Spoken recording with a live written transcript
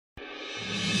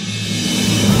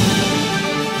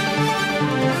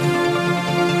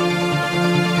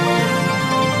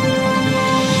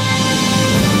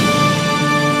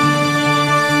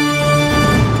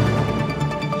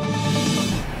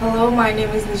my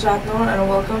name is Nishat Noor and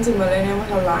welcome to Millennium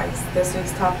Headlines. This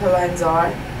week's top headlines are: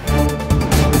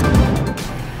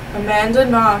 Amanda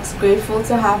Knox grateful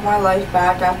to have my life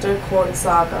back after court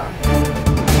saga.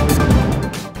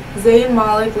 Zayn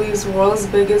Malik leaves world's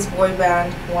biggest boy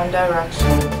band, One Direction.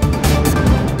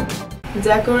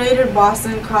 Decorated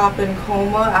Boston cop in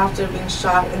coma after being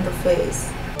shot in the face.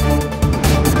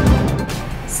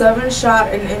 7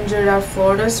 shot and injured at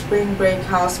Florida spring break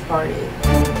house party.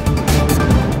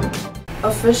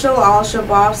 Official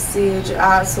Al-Shabaab siege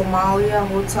at Somalia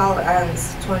hotel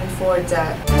ends, 24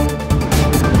 dead.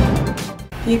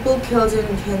 People killed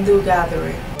in Hindu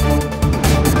gathering.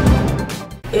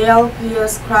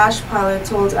 ALPS crash pilot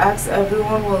told X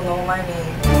everyone will know my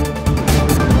name.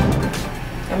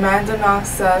 Amanda Knox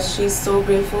says she's so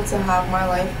grateful to have my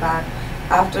life back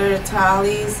after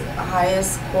Italy's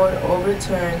highest court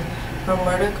overturned her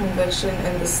murder conviction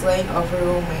in the slaying of her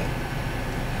roommate.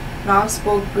 Knox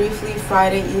spoke briefly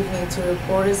Friday evening to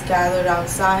reporters gathered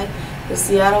outside the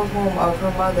Seattle home of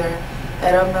her mother,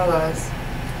 Etta Mills.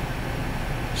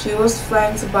 She was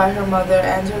flanked by her mother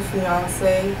and her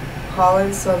fiancé,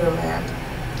 Colin Sutherland.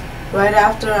 Right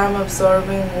after I'm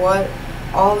absorbing what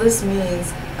all this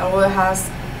means and what has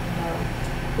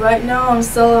Right now I'm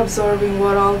still absorbing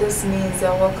what all this means,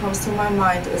 and what comes to my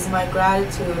mind is my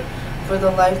gratitude for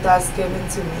the life that's given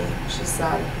to me, she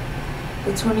said.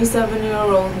 The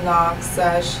 27-year-old Knox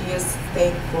says she is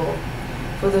thankful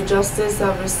for the justice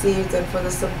I've received and for the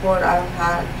support I've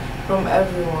had from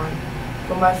everyone,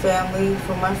 from my family,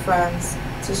 from my friends,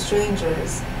 to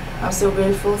strangers. I'm so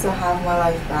grateful to have my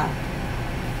life back.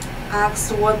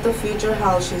 Asked what the future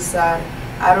held, she said,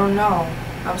 I don't know.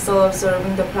 I'm still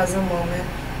observing the present moment,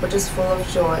 which is full of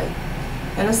joy.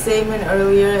 In a statement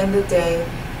earlier in the day,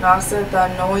 Knox said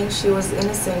that knowing she was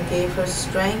innocent gave her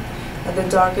strength in the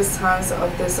darkest times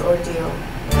of this ordeal.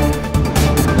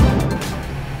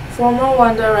 Former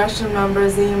One Direction member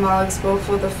Zayn Malik spoke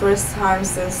for the first time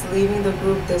since leaving the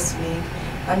group this week,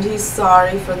 and he's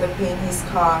sorry for the pain he's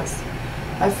caused.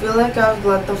 I feel like I've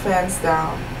let the fans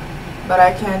down, but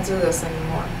I can't do this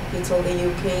anymore, he told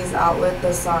the UK's outlet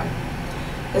The Sun.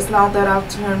 It's not that I've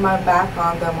turned my back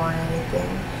on them or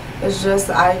anything. It's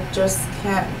just I just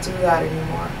can't do that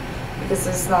anymore because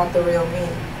it's not the real me.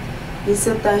 He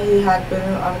said that he had been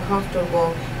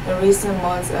uncomfortable in recent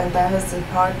months and that his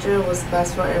departure was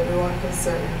best for everyone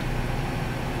concerned.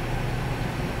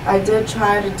 I did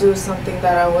try to do something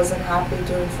that I wasn't happy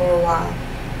doing for a while,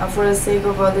 and for the sake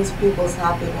of other people's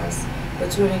happiness, the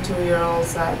 22-year-old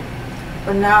said.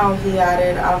 But now, he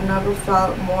added, I've never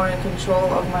felt more in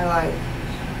control of my life.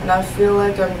 And I feel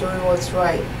like I'm doing what's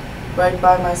right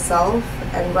by myself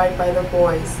and right by the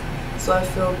boys, so I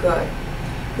feel good.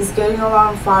 He's getting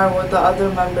along fine with the other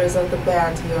members of the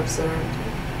band, he observed.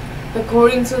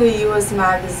 According to the US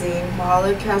magazine,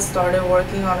 Malik has started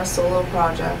working on a solo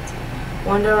project.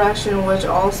 One Direction, which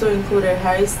also included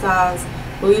Harry Styles,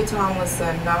 Louis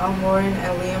Tomlinson, Niall Horan,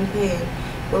 and Liam Payne,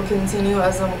 will continue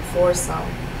as a foursome.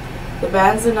 The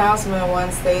band's announcement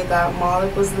Wednesday that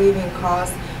Malik was leaving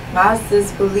caused mass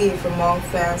disbelief among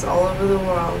fans all over the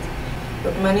world,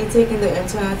 with many taking the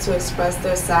internet to express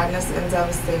their sadness and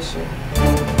devastation.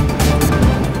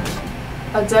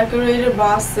 A decorated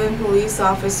Boston police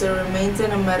officer remained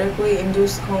in a medically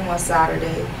induced coma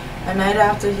Saturday, a night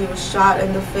after he was shot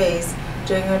in the face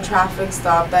during a traffic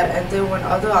stop that ended when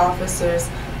other officers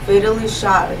fatally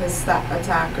shot his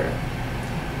attacker,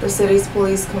 the city's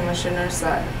police commissioner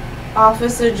said.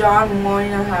 Officer John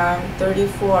Moynihan,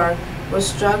 34, was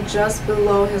struck just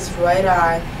below his right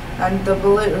eye, and the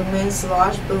bullet remains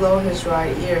lodged below his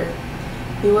right ear.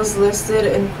 He was listed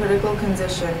in critical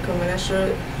condition,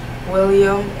 Commissioner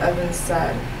William Evans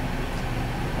said.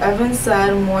 Evans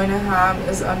said Moynihan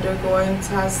is undergoing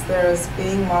tests that is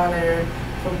being monitored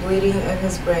for bleeding in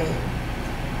his brain.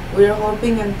 We are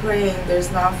hoping and praying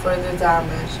there's not further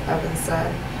damage, Evans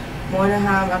said.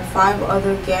 Moynihan and 5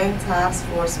 other gang task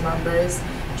force members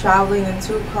traveling in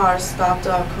 2 cars stopped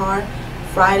a car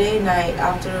Friday night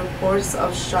after reports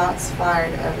of shots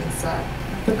fired, Evans said.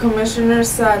 The commissioner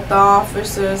said the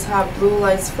officers had blue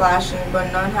lights flashing,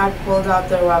 but none had pulled out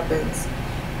their weapons.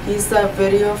 He said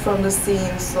video from the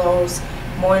scene shows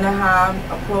Moynihan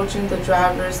approaching the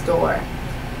driver's door,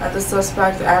 and the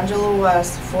suspect, Angela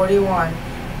West, 41,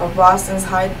 of Boston's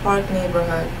Hyde Park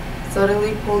neighborhood,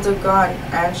 suddenly pulled a gun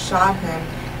and shot him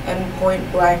in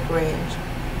point-blank range.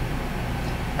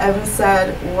 Evans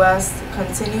said West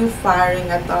continued firing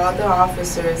at the other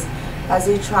officers as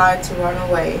he tried to run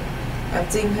away,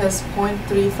 emptying his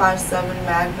 .357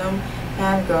 Magnum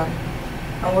handgun,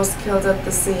 and was killed at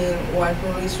the scene when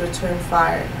police returned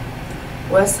fire.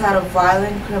 West had a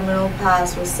violent criminal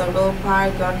past with several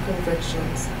prior gun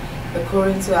convictions,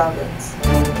 according to Evans.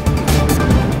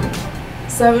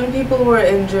 7 people were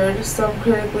injured, some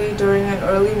critically, during an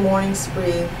early morning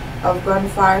spree of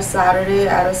gunfire Saturday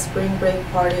at a spring break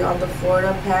party on the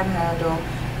Florida Panhandle,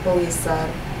 police said.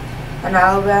 An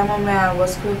Alabama man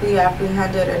was quickly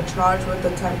apprehended and charged with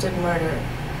attempted murder.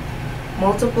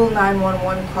 Multiple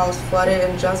 911 calls flooded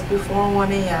in just before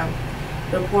 1 a.m.,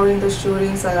 reporting the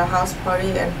shootings at a house party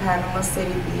in Panama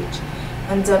City Beach,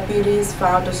 and deputies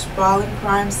found a sprawling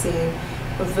crime scene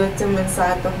with victim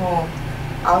inside the home,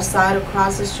 outside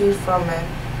across the street from it,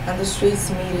 and the street's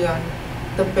median,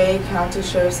 the Bay County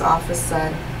Sheriff's Office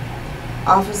said.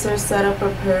 Officers set up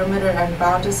a perimeter and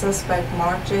bound a suspect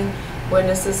matching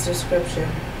witnesses' description.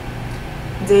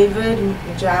 David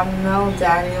Jamil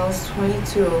Daniels,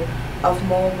 22, of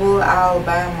Mobile,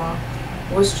 Alabama,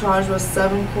 was charged with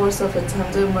 7 counts of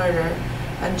attempted murder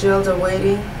and jailed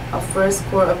awaiting a first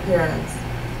court appearance.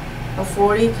 A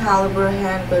 .40 caliber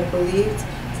handgun believed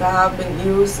to have been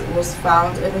used was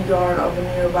found in the yard of a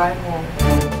nearby home.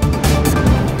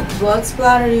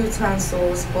 Blood-splattered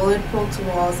utensils, bullet-poked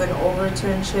walls, and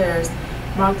overturned chairs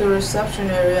marked the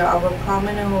reception area of a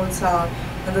prominent hotel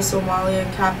in the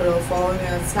Somalian capital following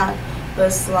an attack by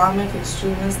Islamic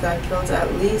extremists that killed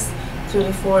at least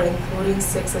 24, including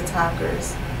 6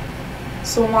 attackers.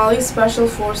 Somali special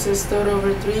forces stowed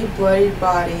over 3 bloodied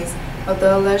bodies of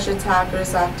the alleged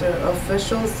attackers after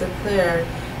officials declared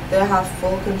they have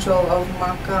full control of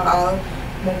Makkah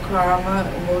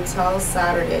al-Mukarramah motel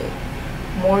Saturday,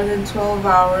 more than 12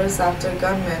 hours after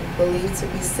gunmen, believed to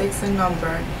be 6 in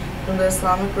number, from the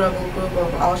Islamic rebel group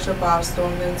of Al-Shabaab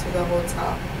stormed into the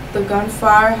hotel. The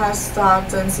gunfire has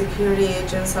stopped and security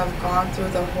agents have gone through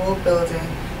the whole building,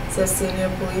 said senior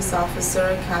police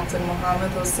officer Captain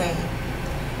Mohammed Hussein.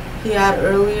 He had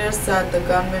earlier said the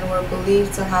gunmen were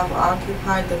believed to have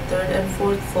occupied the 3rd and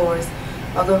 4th floors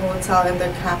of the hotel in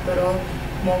the capital,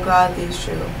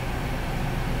 Mogadishu.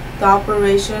 The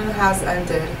operation has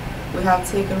ended. We have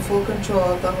taken full control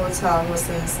of the hotel,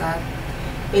 Hussein said.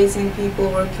 18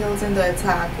 people were killed in the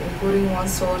attack, including 1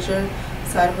 soldier,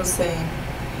 said Hussein.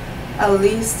 At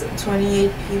least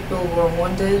 28 people were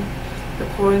wounded,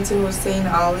 according to Hussein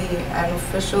Ali, an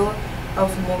official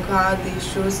of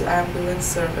Mogadishu's ambulance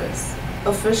service.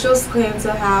 Officials claim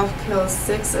to have killed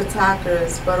 6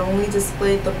 attackers, but only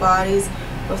displayed the bodies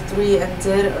of 3 and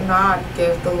did not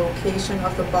give the location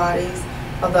of the bodies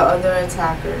of the other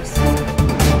attackers.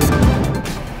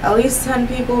 At least 10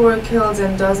 people were killed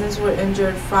and dozens were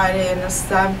injured Friday in a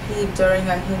stampede during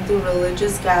a Hindu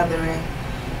religious gathering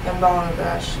in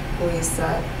Bangladesh, police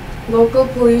said. Local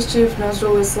police chief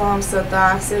Nazrul Islam said the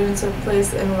accident took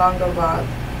place in Langabad,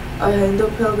 a Hindu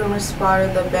pilgrimage spot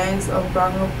in the banks of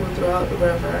Brahmaputra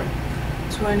River,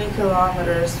 20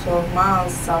 kilometers, 12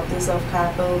 miles southeast of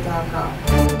capital Dhaka.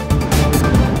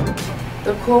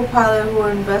 The co-pilot, who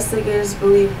investigators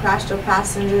believe crashed a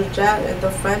passenger jet in the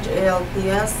French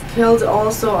ALPS, killed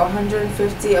also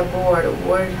 150 aboard,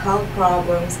 worried health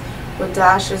problems would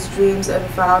dash his dreams and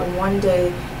vowed one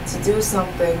day to do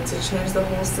something to change the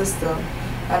whole system,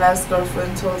 an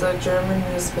ex-girlfriend told a German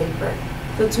newspaper.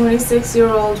 The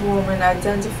 26-year-old woman,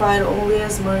 identified only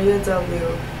as Maria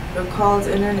W., recalled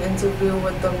in an interview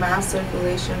with the mass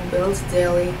circulation Bild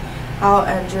Daily how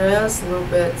Andreas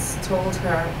Lubitz told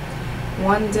her,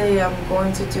 "One day I'm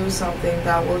going to do something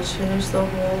that will change the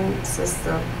whole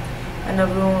system, and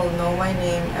everyone will know my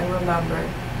name and remember."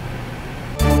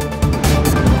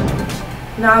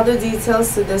 Now the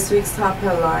details to this week's top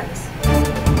headlines.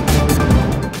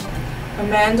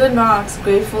 Amanda Knox,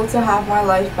 grateful to have my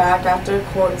life back after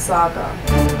court saga.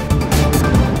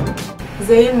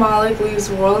 Zayn Malik leaves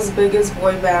world's biggest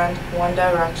boy band, One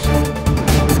Direction.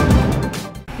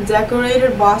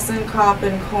 Decorated Boston cop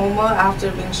in coma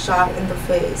after being shot in the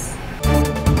face.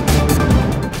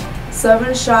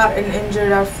 7 shot and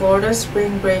injured at Florida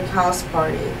spring break house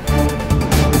party.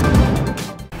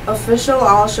 Official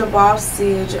Al-Shabaab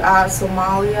siege at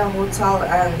Somalia hotel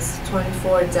ends,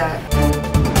 24 dead.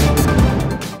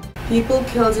 People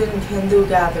killed in Hindu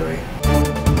gathering.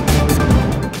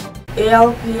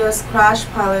 ALPS crash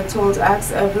pilot told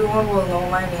X, "Everyone will know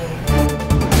my name."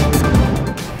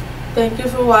 Thank you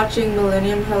for watching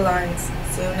Millennium Headlines.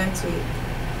 See you next week.